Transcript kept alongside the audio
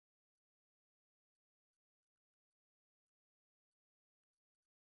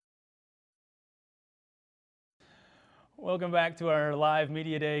Welcome back to our live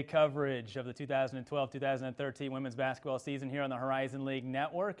media day coverage of the 2012-2013 women's basketball season here on the Horizon League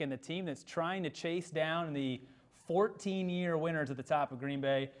Network, and the team that's trying to chase down the 14-year winners at the top of Green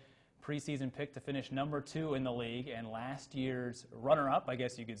Bay. Preseason pick to finish #2 in the league, and last year's runner-up, I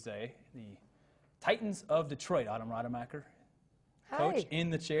guess you could say, the Titans of Detroit. Autumn Rademacher, coach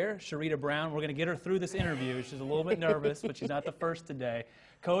in the chair. Shareta Brown, we're going to get her through this interview. She's a little bit nervous, but she's not the first today.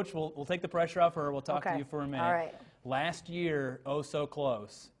 Coach, we'll take the pressure off her. We'll talk to you for a minute. All right. Last year, oh so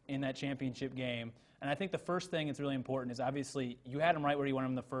close in that championship game. And I think the first thing that's really important is obviously you had them right where you wanted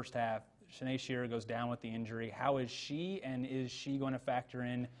them in the first half. Shanae Shearer goes down with the injury. How is she, and is she going to factor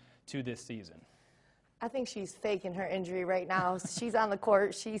in to this season? I think she's faking her injury right now. She's on the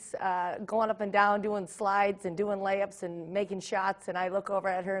court. She's going up and down, doing slides and doing layups and making shots. And I look over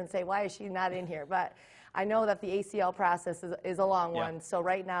at her and say, why is she not in here? But I know that the ACL process is a long one. So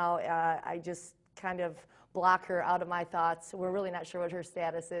right now, I just kind of block her out of my thoughts. We're really not sure what her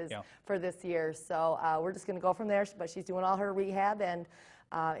status is for this year. So we're just going to go from there. But she's doing all her rehab, and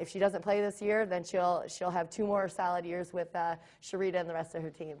if she doesn't play this year, then she'll have 2 more solid years with Shareta and the rest of her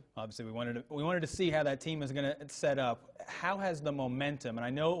team. Obviously, we wanted to see how that team is going to set up. How has the momentum, and I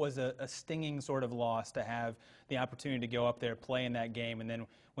know it was a stinging sort of loss to have the opportunity to go up there, play in that game, and then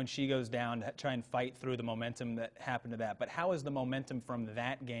when she goes down, to try and fight through the momentum that happened to that. But how has the momentum from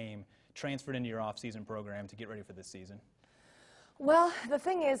that game transferred into your off-season program to get ready for this season? Well, the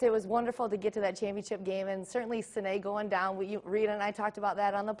thing is, it was wonderful to get to that championship game, and certainly Sine going down. Rita and I talked about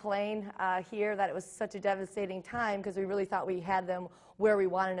that on the plane here, that it was such a devastating time because we really thought we had them where we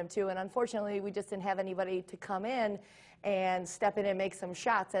wanted them to, and unfortunately we just didn't have anybody to come in and step in and make some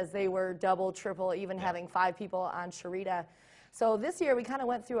shots, as they were double, triple, even having 5 people on Shareta. So this year we kind of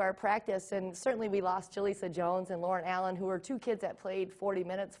went through our practice, and certainly we lost Jaleesa Jones and Lauren Allen, who were 2 kids that played 40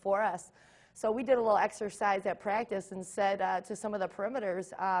 minutes for us. So we did a little exercise at practice and said to some of the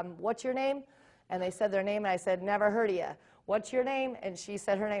perimeters, what's your name? And they said their name, and I said, never heard of you. What's your name? And she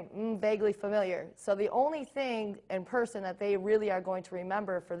said her name, vaguely familiar. So the only thing in person that they really are going to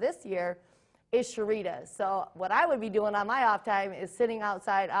remember for this year is Shareta. So what I would be doing on my off time is sitting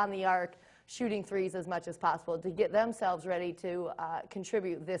outside on the arc, shooting threes as much as possible to get themselves ready to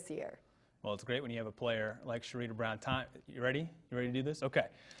contribute this year. Well, it's great when you have a player like Shareta Brown. You ready? You ready to do this? Okay.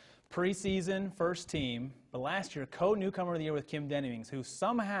 Preseason, first team, but last year, co-newcomer of the year with Kim Dennings, who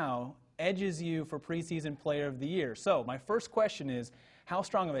somehow edges you for preseason player of the year. So my first question is, how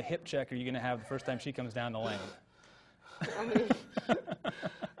strong of a hip check are you going to have the first time she comes down the lane?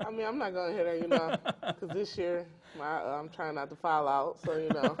 I mean, I'm not going to hit her, you know, because this year I'm trying not to foul out, so, you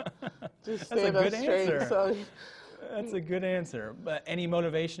know, just stand up straight. So. That's a good answer. But any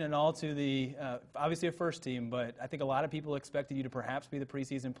motivation at all to the, obviously a first team, but I think a lot of people expected you to perhaps be the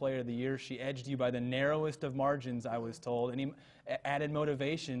preseason player of the year. She edged you by the narrowest of margins, I was told. Any added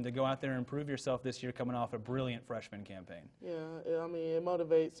motivation to go out there and prove yourself this year coming off a brilliant freshman campaign? Yeah, I mean, it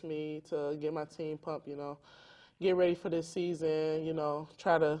motivates me to get my team pumped, you know, get ready for this season, you know,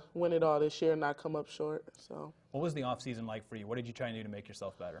 try to win it all this year and not come up short. So. What was the offseason like for you? What did you try and do to make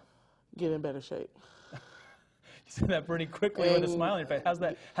yourself better? Get in better shape. You said that pretty quickly with a smile on your face.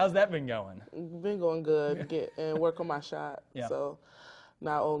 How's that been going? Been going good. And work on my shot. Yeah. So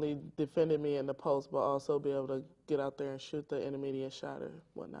not only defending me in the post, but also be able to get out there and shoot the intermediate shot or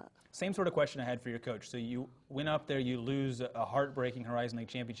whatnot. Same sort of question I had for your coach. So you went up there, you lose a heartbreaking Horizon League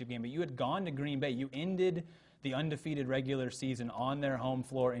championship game, but you had gone to Green Bay. You ended the undefeated regular season on their home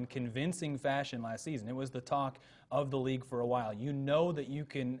floor in convincing fashion last season. It was the talk of the league for a while. You know that you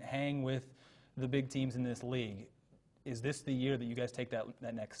can hang with the big teams in this league. Is this the year that you guys take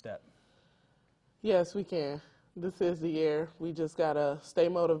that next step? Yes, we can. This is the year. We just got to stay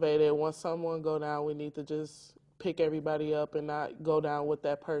motivated. Once someone go down, we need to just pick everybody up and not go down with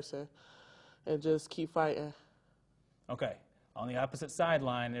that person and just keep fighting. Okay. On the opposite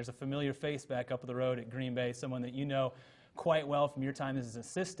sideline, there's a familiar face back up the road at Green Bay, someone that you know quite well from your time as an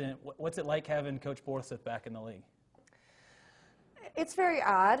assistant. What's it like having Coach Forsyth back in the league? It's very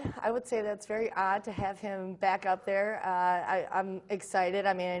odd. I would say that's very odd to have him back up there. I'm excited.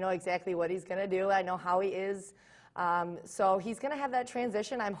 I mean, I know exactly what he's going to do. I know how he is. So he's going to have that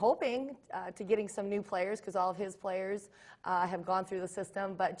transition. I'm hoping to getting some new players because all of his players have gone through the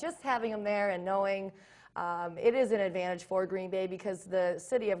system. But just having him there and knowing it is an advantage for Green Bay because the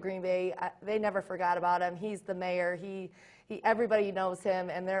city of Green Bay, they never forgot about him. He's the mayor. Everybody knows him,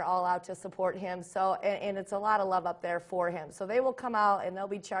 and they're all out to support him. So, and it's a lot of love up there for him. So they will come out, and they'll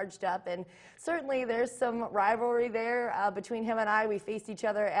be charged up. And certainly there's some rivalry there between him and I. We faced each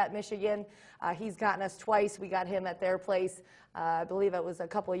other at Michigan. He's gotten us twice. We got him at their place. I believe it was a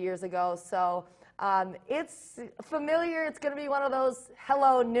couple of years ago. So It's familiar. It's going to be one of those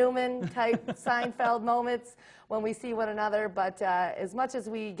hello Newman type Seinfeld moments when we see one another. But as much as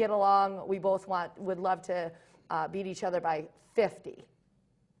we get along, we both would love to beat each other by 50.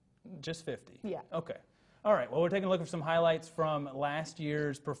 Just 50? Yeah. Okay. All right. Well, we're taking a look at some highlights from last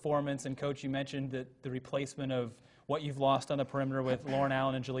year's performance. And, Coach, you mentioned that the replacement of what you've lost on the perimeter with Lauren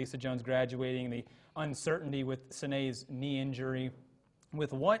Allen and Jaleesa Jones graduating, the uncertainty with Sinead's knee injury,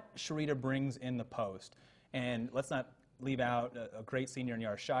 with what Shareta brings in the post. And let's not leave out a great senior in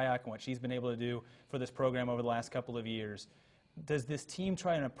Yara Shayak and what she's been able to do for this program over the last couple of years. Does this team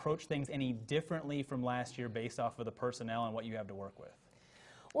try and approach things any differently from last year based off of the personnel and what you have to work with?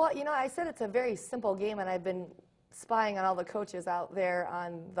 Well, you know, I said it's a very simple game, and I've been spying on all the coaches out there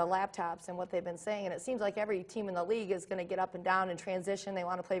on the laptops and what they've been saying, and it seems like every team in the league is going to get up and down and transition. They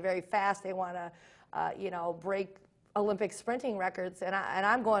want to play very fast. They want to, you know, break Olympic sprinting records, and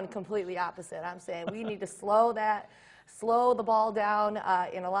I'm going completely opposite. I'm saying we need to slow the ball down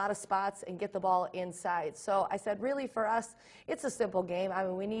in a lot of spots and get the ball inside. So I said, really, for us, it's a simple game. I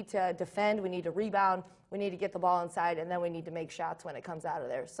mean, we need to defend, we need to rebound, we need to get the ball inside, and then we need to make shots when it comes out of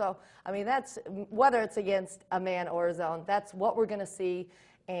there. So, I mean, that's, whether it's against a man or a zone, that's what we're going to see.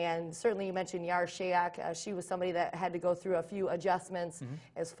 And certainly you mentioned Yara Shayak. She was somebody that had to go through a few adjustments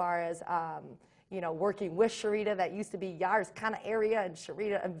as far as, you know, working with Shareta. That used to be Yara's kind of area, and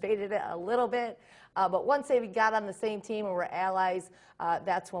Shareta invaded it a little bit. But once they got on the same team and were allies,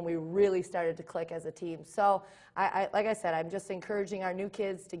 that's when we really started to click as a team. So, like I said, I'm just encouraging our new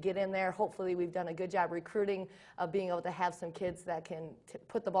kids to get in there. Hopefully we've done a good job recruiting of being able to have some kids that can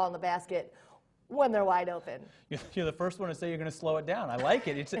put the ball in the basket when they're wide open. You're the first one to say you're going to slow it down. I like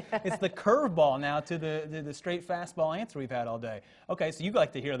it. It's the curveball now to the straight fastball answer we've had all day. Okay, so you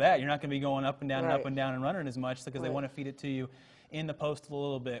like to hear that. You're not going to be going up and down and up and down and running as much because they want to feed it to you in the post a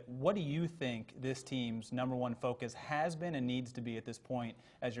little bit. What do you think this team's number one focus has been and needs to be at this point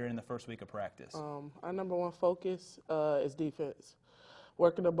as you're in the first week of practice? Our number one focus is defense.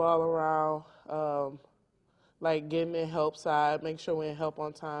 Working the ball around, like getting in help side, make sure we're in help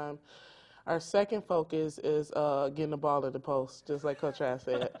on time. Our second focus is getting the ball in the post, just like Coach Rath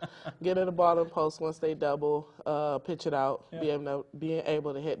said. Getting the ball in the post once they double, pitch it out, being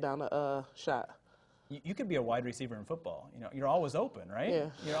able to hit down the shot. You could be a wide receiver in football. You know, you're always open, right? Yeah.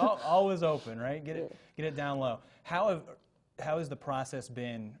 You're always open, right? Get it down low. How has the process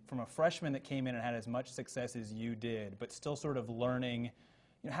been from a freshman that came in and had as much success as you did, but still sort of learning,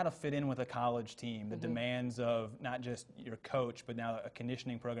 you know, how to fit in with a college team, the demands of not just your coach, but now a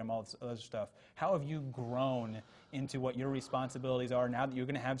conditioning program, all this other stuff. How have you grown into what your responsibilities are now that you're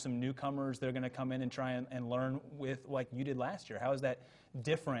going to have some newcomers that are going to come in and try and learn with like you did last year? How is that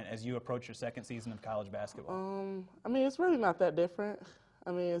different as you approach your second season of college basketball? I mean, it's really not that different.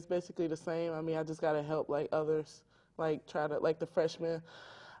 I mean, it's basically the same. I mean, I just got to help like others, like try to, like the freshmen.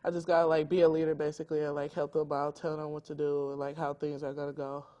 I just got to, like, be a leader, basically, and, like, help them out, tell them what to do, and, like, how things are going to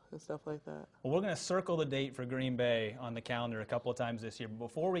go and stuff like that. Well, we're going to circle the date for Green Bay on the calendar a couple of times this year. But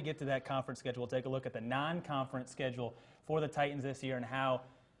before we get to that conference schedule, we'll take a look at the non-conference schedule for the Titans this year and how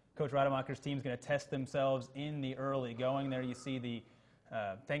Coach Rademacher's team is going to test themselves in the early going. There you see the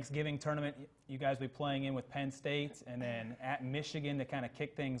Thanksgiving tournament you guys will be playing in with Penn State, and then at Michigan to kind of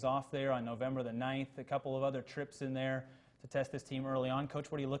kick things off there on November the 9th. A couple of other trips in there to test this team early on.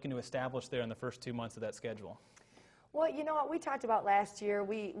 Coach, what are you looking to establish there in the first 2 months of that schedule? Well, you know what we talked about last year.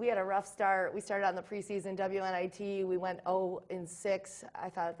 We had a rough start. We started out in the preseason WNIT. We went 0-6. I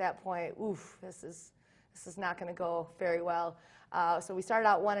thought at that point, oof, this is not going to go very well. So we started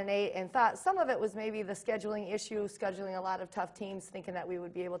out 1-8 and thought some of it was maybe the scheduling issue, scheduling a lot of tough teams, thinking that we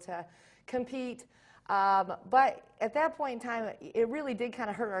would be able to compete. But at that point in time, it really did kind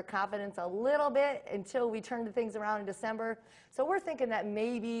of hurt our confidence a little bit until we turned things around in December. So we're thinking that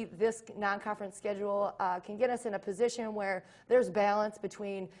maybe this non-conference schedule can get us in a position where there's balance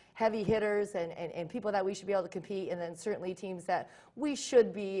between heavy hitters and people that we should be able to compete, and then certainly teams that we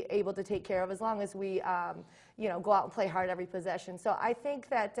should be able to take care of as long as we you know, go out and play hard every possession. So I think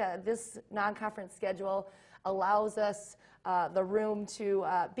that this non-conference schedule allows us the room to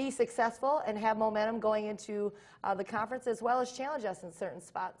be successful and have momentum going into the conference, as well as challenge us in certain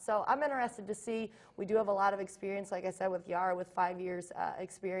spots. So I'm interested to see. We do have a lot of experience, like I said, with Yara, with 5 years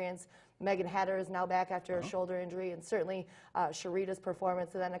experience. Megan Hatter is now back after a shoulder injury, and certainly Shareta's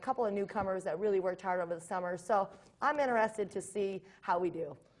performance, and then a couple of newcomers that really worked hard over the summer. So I'm interested to see how we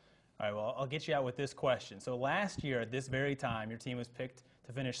do. All right, well, I'll get you out with this question. So last year at this very time, your team was picked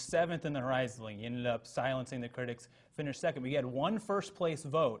to finish 7th in the Horizon League. You ended up silencing the critics, finished 2nd. We had one first-place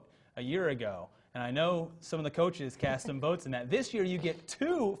vote a year ago. And I know some of the coaches cast some votes in that. This year you get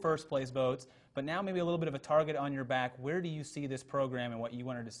 2 first-place votes, but now maybe a little bit of a target on your back. Where do you see this program and what you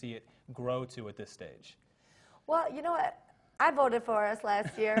wanted to see it grow to at this stage? Well, you know what? I voted for us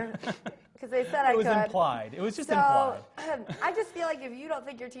last year because they said I could. It was implied. It was just implied. I just feel like if you don't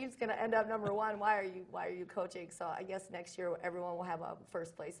think your team's going to end up number 1, why are you coaching? So I guess next year everyone will have a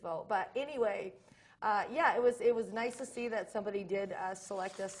first-place vote. But anyway, yeah, it was nice to see that somebody did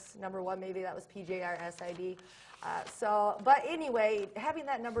select us number 1. Maybe that was PJR SID. But anyway, having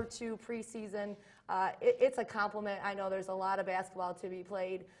that number 2 preseason, it's a compliment. I know there's a lot of basketball to be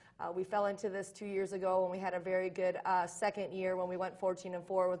played. We fell into this 2 years ago when we had a very good second year when we went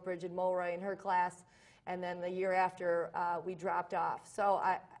 14-4 with Bridget Mulroy in her class, and then the year after we dropped off. So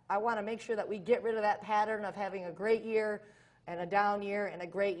I want to make sure that we get rid of that pattern of having a great year and a down year and a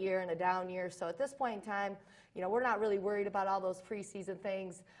great year and a down year. So at this point in time, you know, we're not really worried about all those preseason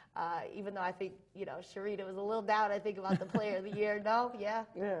things, even though I think, you know, Shareta was a little down, I think, about the player of the year. No? Yeah?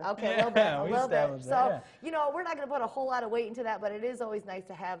 Yeah. Okay, Yeah, a little bit. So, you know, we're not going to put a whole lot of weight into that, but it is always nice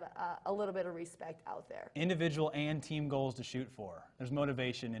to have a little bit of respect out there. Individual and team goals to shoot for. There's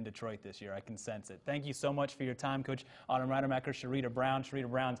motivation in Detroit this year. I can sense it. Thank you so much for your time, Coach Autumn Rademacher. Shareta Brown. Shareta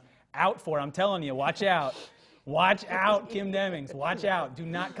Brown's out for it. I'm telling you, watch out. Watch out, Kim Demings. Watch out. Do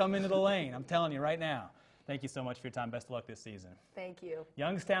not come into the lane. I'm telling you right now. Thank you so much for your time. Best of luck this season. Thank you.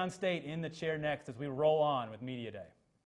 Youngstown State in the chair next as we roll on with Media Day.